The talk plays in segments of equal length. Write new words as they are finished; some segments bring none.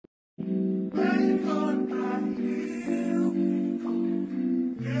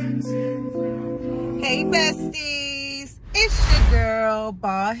Hey besties, it's your girl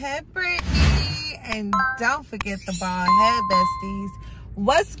Baldhead Brittany, and don't forget the Baldhead besties.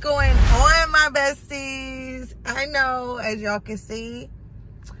 What's going on, my besties? I know, as y'all can see,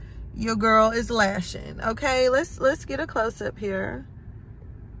 your girl is lashing. Okay, let's get a close-up here.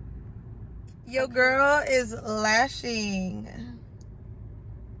 Your girl is lashing.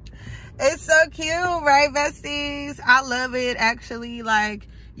 It's so cute, right, besties? I love it. Actually, like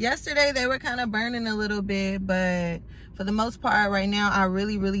yesterday they were kind of burning a little bit, but for the most part right now I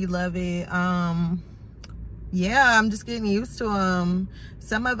really love it. Yeah, I'm just getting used to them.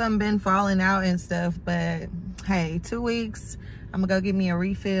 Some of them been falling out and stuff, but hey, 2 weeks I'm gonna go get me a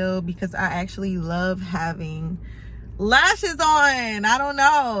refill because I actually love having lashes on. I don't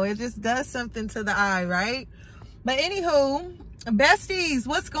know, it just does something to the eye, right? But anywho, besties,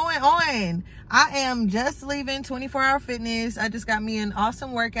 what's going on? I am just leaving 24 Hour Fitness. I just got me an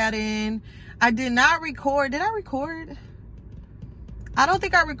awesome workout in. I did not record. Did I record? I don't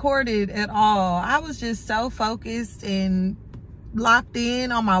think I recorded at all. I was just so focused and locked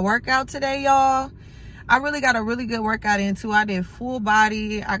in on my workout today, y'all. I really got a really good workout in too. I did full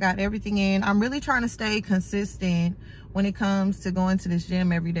body. I got everything in. I'm really trying to stay consistent when it comes to going to this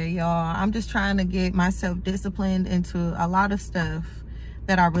gym every day, y'all. I'm just trying to get myself disciplined into a lot of stuff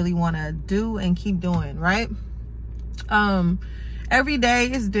that I really want to do and keep doing, right? Every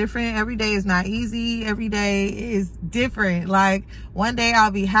day is different. Every day is not easy. Every day is different. Like one day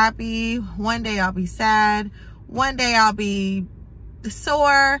I'll be happy, one day I'll be sad, one day I'll be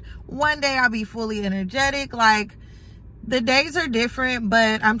sore, one day I'll be fully energetic. Like the days are different,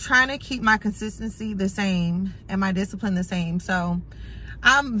 but I'm trying to keep my consistency the same and my discipline the same. So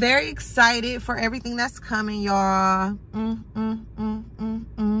I'm very excited for everything that's coming, y'all.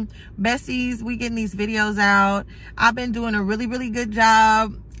 Besties, we getting these videos out. I've been doing a really good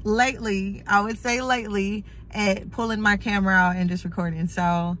job lately, I would say lately, at pulling my camera out and just recording.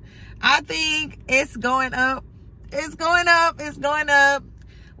 So I think it's going up. It's going up. It's going up.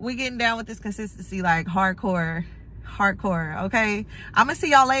 We getting down with this consistency like hardcore, okay? I'm gonna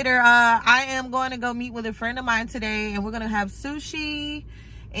see y'all later. I am going to go meet with a friend of mine today, and we're gonna have sushi,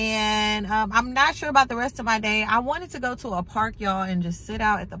 and I'm not sure about the rest of my day. I wanted to go to a park, y'all, and just sit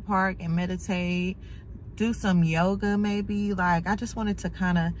out at the park and meditate, do some yoga maybe. Like I just wanted to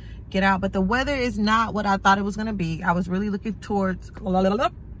kind of get out, but the weather is not what I thought it was gonna be. I was really looking for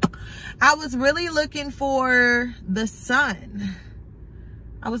the sun.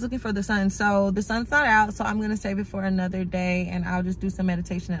 I was looking for the sun. So the sun's not out, so I'm going to save it for another day, and I'll just do some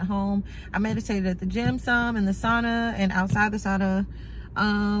meditation at home. I meditated at the gym some, in the sauna, and outside the sauna.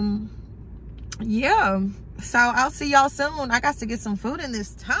 Yeah, so I'll see y'all soon. I got to get some food in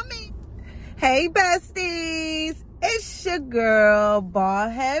this tummy. Hey besties, it's your girl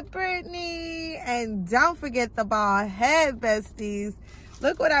Baldhead Brittany, and don't forget the Baldhead besties.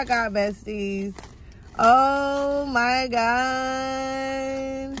 Look what I got, besties. Oh my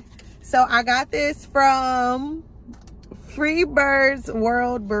god. So I got this from Free Bird's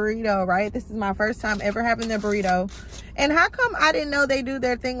World Burrito, right? This is my first time ever having their burrito. And how come I didn't know they do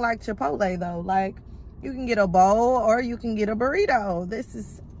their thing like Chipotle though? Like you can get a bowl or you can get a burrito. This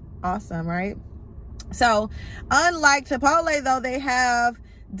is awesome, right? So unlike Chipotle though, they have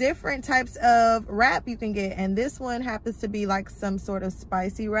different types of wrap you can get, and this one happens to be like some sort of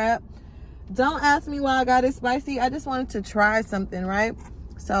spicy wrap. Don't ask me why I got it spicy. I just wanted to try something, right?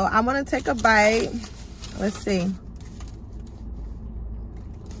 So I'm gonna take a bite. Let's see.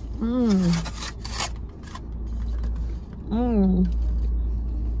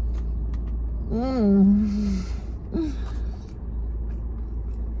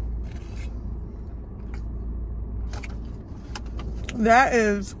 That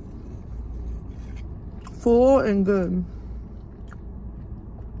is full and good.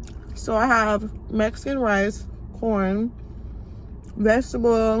 So I have Mexican rice, corn,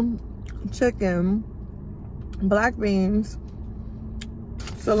 vegetable, chicken, black beans,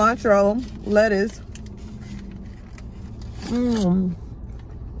 cilantro, lettuce.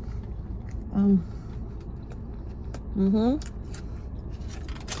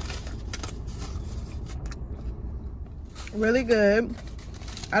 Really good.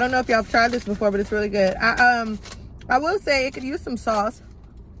 I don't know if y'all have tried this before, but it's really good. I will say it could use some sauce.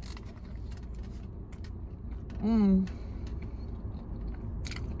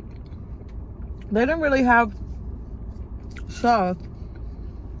 They don't really have sauce.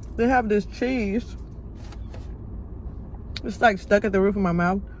 They have this cheese. It's like stuck at the roof of my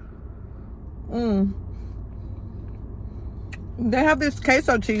mouth. They have this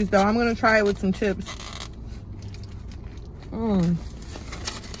queso cheese though. I'm gonna try it with some chips. Oh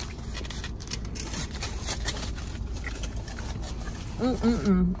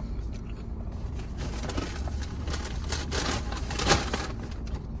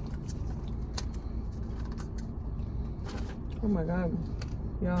my god,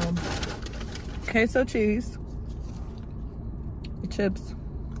 y'all. Queso cheese, chips.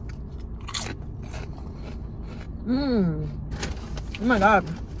 Oh my god,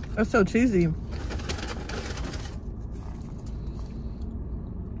 that's so cheesy.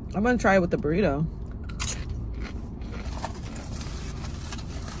 I'm gonna try it with the burrito.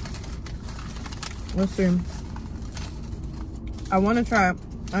 Let's see. I want to try it.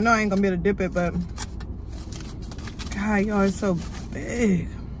 I know I ain't gonna be able to dip it, but God, y'all, it's so big.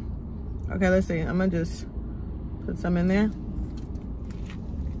 Okay, let's see. I'm gonna just put some in there.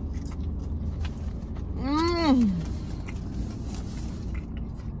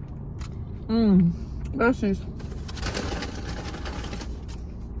 Besties.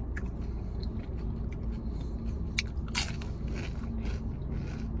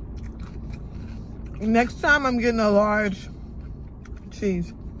 Next time I'm getting a large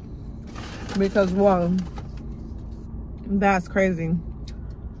cheese because, whoa, that's crazy.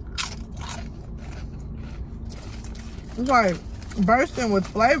 It's like bursting with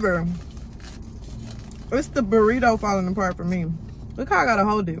flavor. It's the burrito falling apart for me. Look how I gotta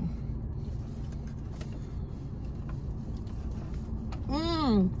hold it.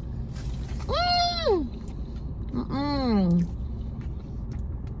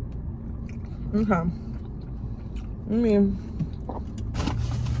 Okay.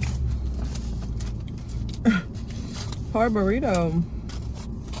 Poor burrito.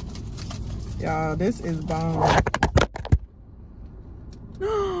 Y'all, this is bomb.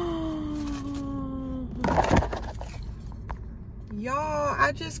 Y'all,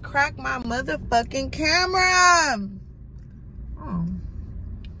 I just cracked my motherfucking camera. Oh.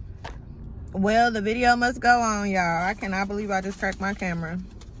 Well, the video must go on, y'all. I cannot believe I just cracked my camera.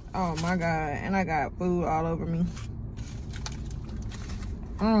 Oh my god, and I got food all over me.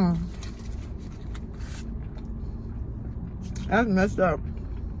 That's messed up.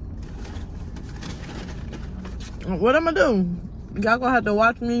 What I'm gonna do? Y'all gonna have to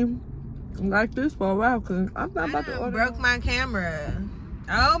watch me like this for a while, cause I'm not about to order. Broke my camera.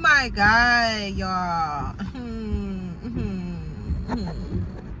 Oh my god, y'all.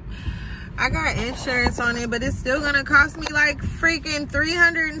 I got insurance on it, but it's still gonna cost me like freaking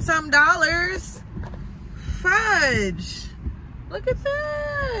 $300 and some. Fudge. Look at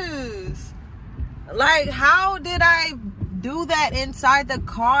this. Like, how did I do that inside the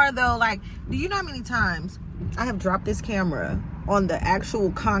car though? Like, do you know how many times I have dropped this camera on the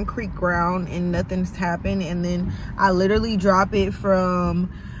actual concrete ground and nothing's happened, and then I literally drop it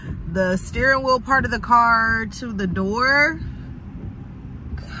from the steering wheel part of the car to the door?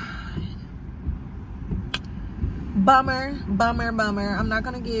 Bummer. I'm not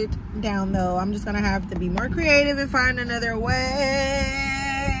gonna get down though. I'm just gonna have to be more creative and find another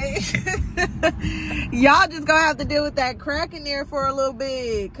way. Y'all just gonna have to deal with that crack in there for a little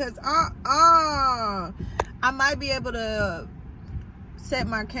bit, cause I might be able to set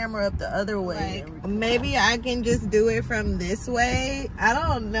my camera up the other way. Like, maybe I can just do it from this way. I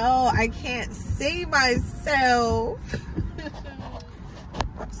don't know, I can't see myself.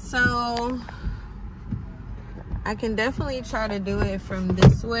 So I can definitely try to do it from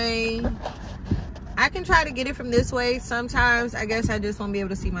this way. I can try to get it from this way. Sometimes I guess I just won't be able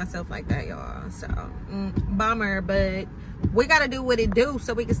to see myself like that, y'all. So bummer, but we gotta do what it do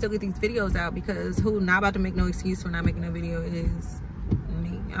so we can still get these videos out, because who not about to make no excuse for not making a video is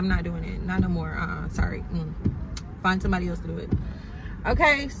me. I'm not doing it, not no more. Sorry. Find somebody else to do it.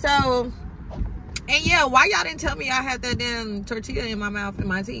 Okay, so, and yeah, why y'all didn't tell me I had that damn tortilla in my mouth and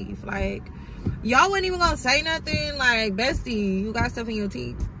my teeth? Like, y'all wasn't even gonna say nothing. Like, bestie, you got stuff in your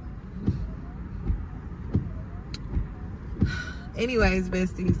teeth. Anyways,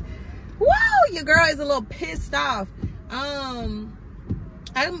 besties, whoa, your girl is a little pissed off. I'm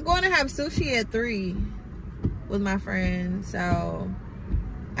going to have sushi at 3 with my friend. So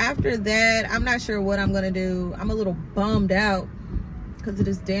after that, I'm not sure what I'm gonna do. I'm a little bummed out because of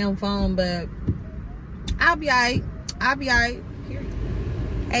this damn phone, but I'll be alright. Period.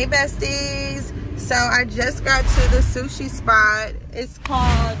 Hey besties, so I just got to the sushi spot. It's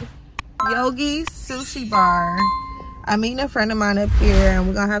called Yogi Sushi Bar. I'm meeting a friend of mine up here and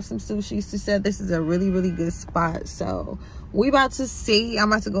we're gonna have some sushi. She said this is a really, really good spot. So we about to see.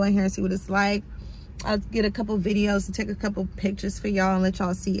 I'm about to go in here and see what it's like. I'll get a couple videos and take a couple pictures for y'all and let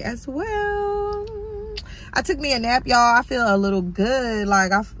y'all see as well. I took me a nap, y'all. I feel a little good.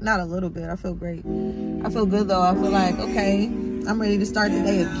 Like, not a little bit. I feel great. I feel good, though. I feel like, okay, I'm ready to start the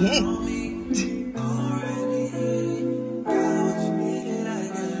day again.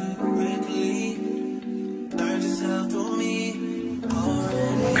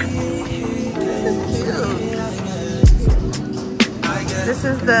 This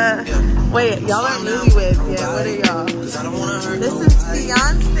is the, wait, y'all are newlyweds. Yeah, what are y'all? This is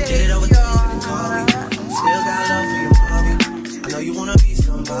fiance, y'all. Still got love for your mommy. I know you wanna be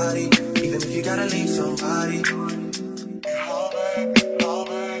somebody, even if you gotta leave somebody.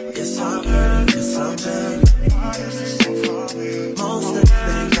 Yes, I'm her, yes, I'm her.